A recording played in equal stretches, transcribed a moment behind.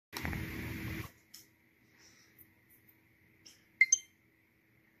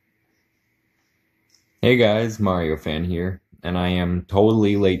Hey guys, Mario fan here, and I am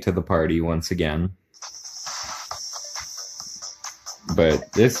totally late to the party once again.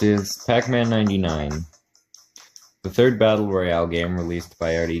 But this is Pac Man 99, the third Battle Royale game released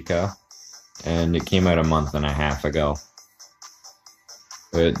by Arica, and it came out a month and a half ago.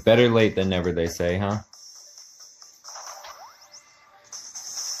 But better late than never, they say, huh?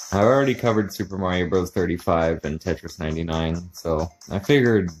 I've already covered Super Mario Bros. 35 and Tetris 99, so I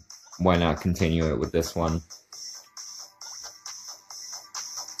figured why not continue it with this one.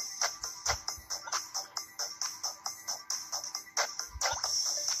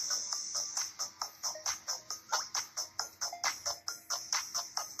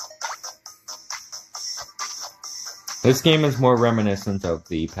 This game is more reminiscent of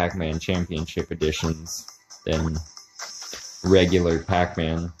the Pac-Man Championship editions than regular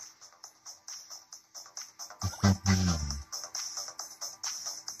Pac-Man.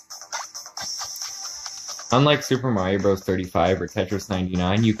 Unlike Super Mario Bros. 35 or Tetris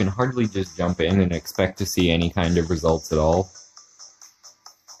 99, you can hardly just jump in and expect to see any kind of results at all.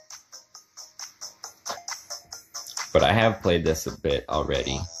 But I have played this a bit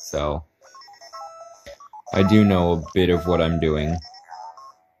already, so I do know a bit of what I'm doing.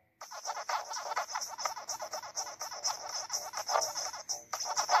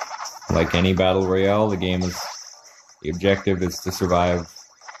 Like any Battle Royale, the objective is to survive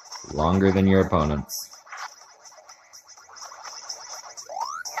longer than your opponents.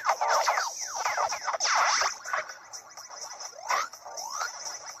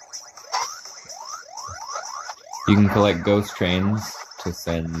 You can collect ghost trains to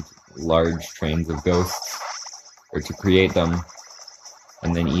send large trains of ghosts, or to create them,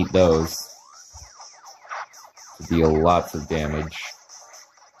 and then eat those to deal lots of damage.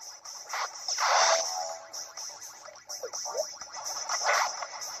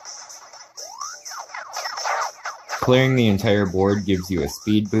 Clearing the entire board gives you a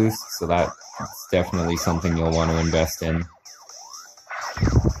speed boost, so that's definitely something you'll want to invest in.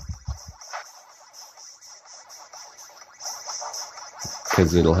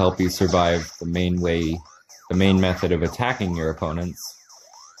 Because it'll help you survive the main method of attacking your opponents,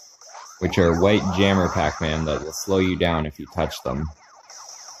 which are white jammer Pac-Man that will slow you down if you touch them.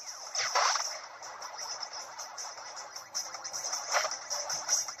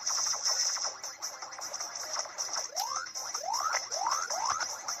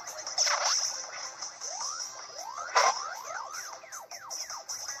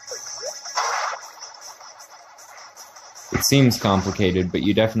 It seems complicated, but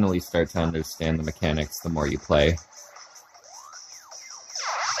you definitely start to understand the mechanics the more you play.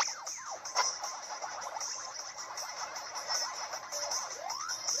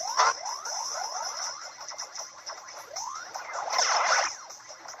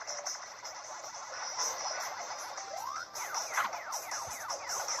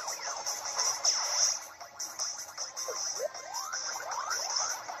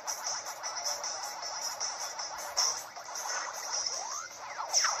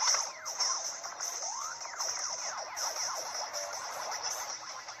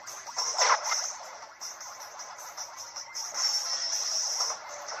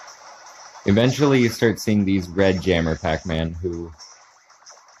 Eventually you start seeing these red jammer Pac-Man who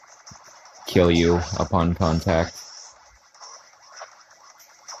kill you upon contact.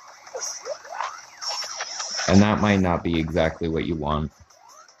 And that might not be exactly what you want.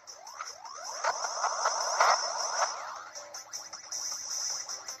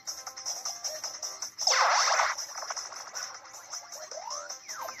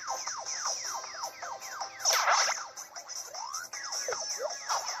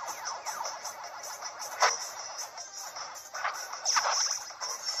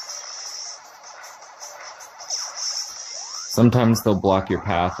 Sometimes they'll block your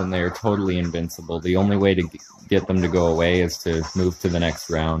path and they are totally invincible. The only way to get them to go away is to move to the next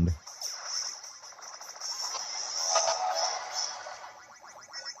round.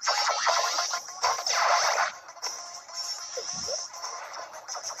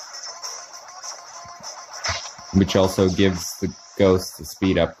 Which also gives the ghosts a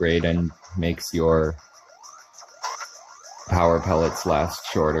speed upgrade and makes your power pellets last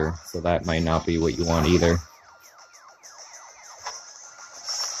shorter, so that might not be what you want either.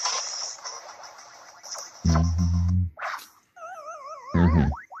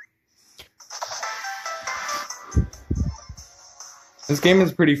 This game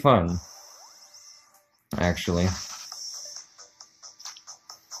is pretty fun, actually.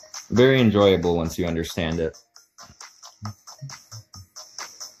 Very enjoyable once you understand it.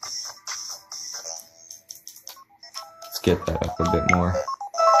 Let's get that up a bit more.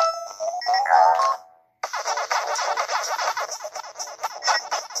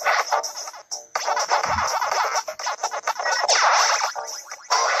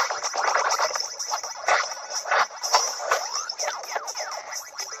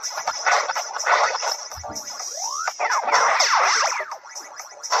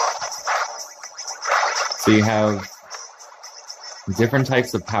 So you have different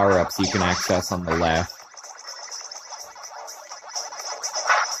types of power-ups you can access on the left.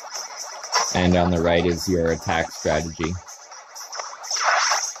 And on the right is your attack strategy.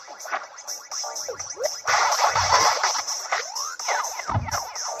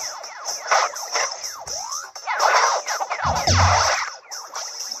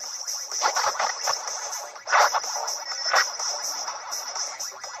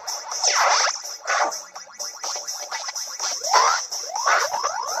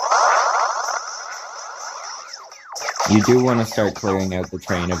 You do want to start clearing out the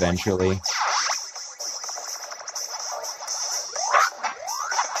train eventually.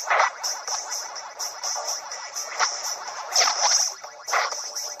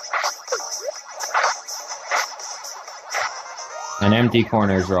 And empty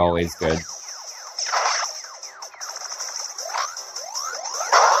corners are always good.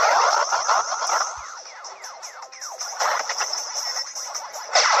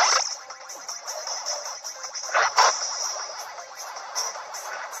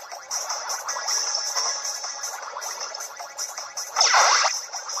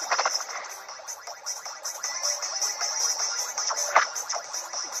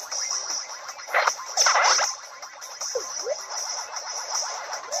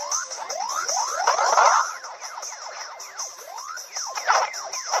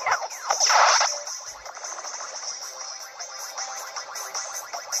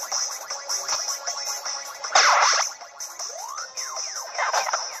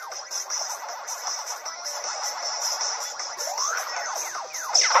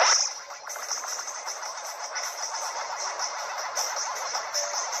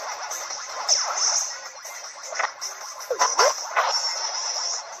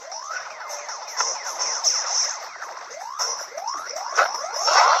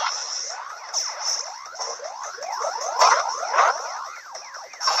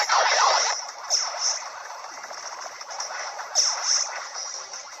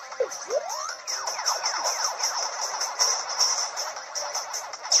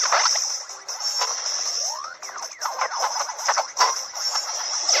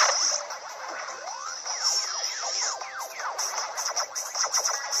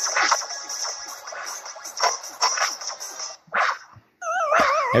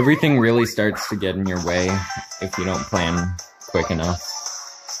 Everything really starts to get in your way if you don't plan quick enough.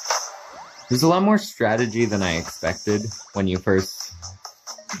 There's a lot more strategy than I expected when you first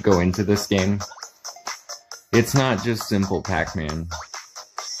go into this game. It's not just simple Pac-Man.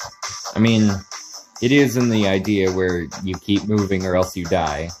 I mean, it is in the idea where you keep moving or else you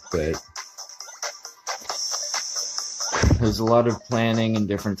die, but there's a lot of planning and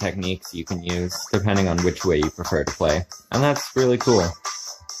different techniques you can use depending on which way you prefer to play, and that's really cool.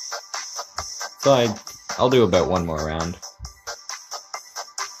 So I'll do about one more round.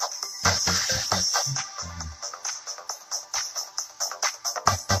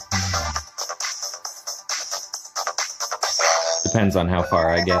 Depends on how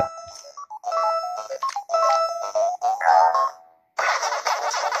far I get.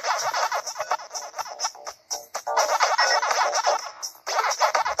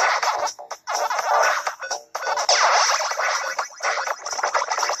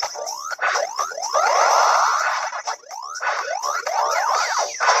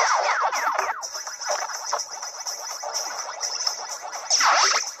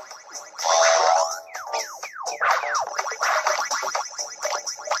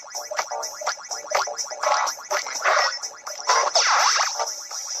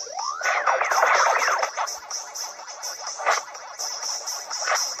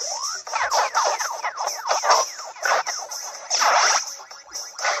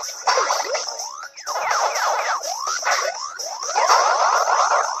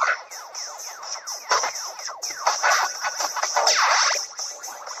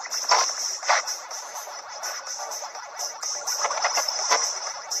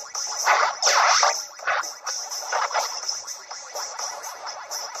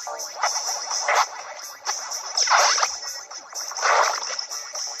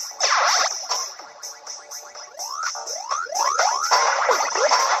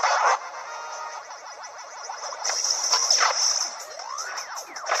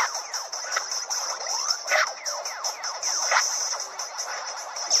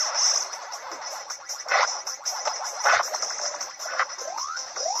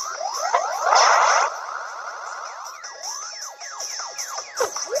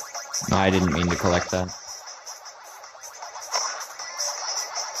 I didn't mean to collect that.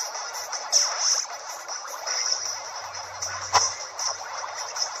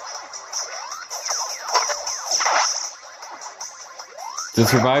 To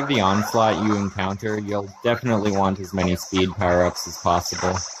survive the onslaught you encounter, you'll definitely want as many speed power-ups as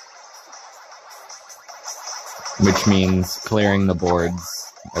possible. Which means clearing the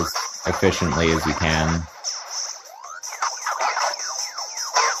boards as efficiently as you can.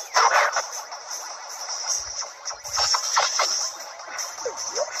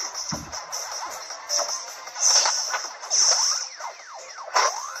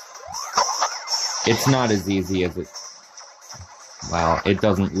 It's not as easy as it... Well, it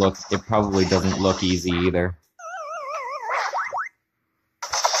probably doesn't look easy either.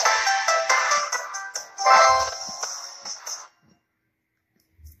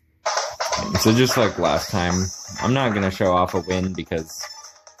 So just like last time, I'm not going to show off a win because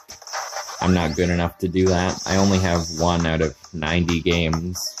I'm not good enough to do that. I only have 1 out of 90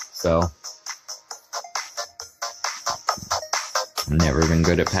 games, so I've never been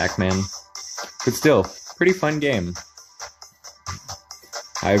good at Pac Man. But still, pretty fun game.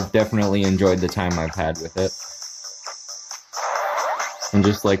 I've definitely enjoyed the time I've had with it. And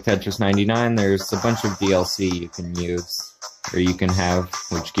just like Tetris 99, there's a bunch of DLC you can use, or you can have,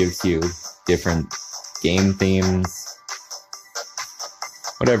 which gives you different game themes,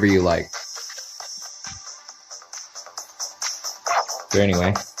 whatever you like. So anyway,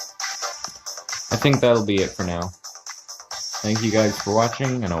 I think that'll be it for now. Thank you guys for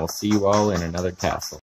watching, and I will see you all in another castle.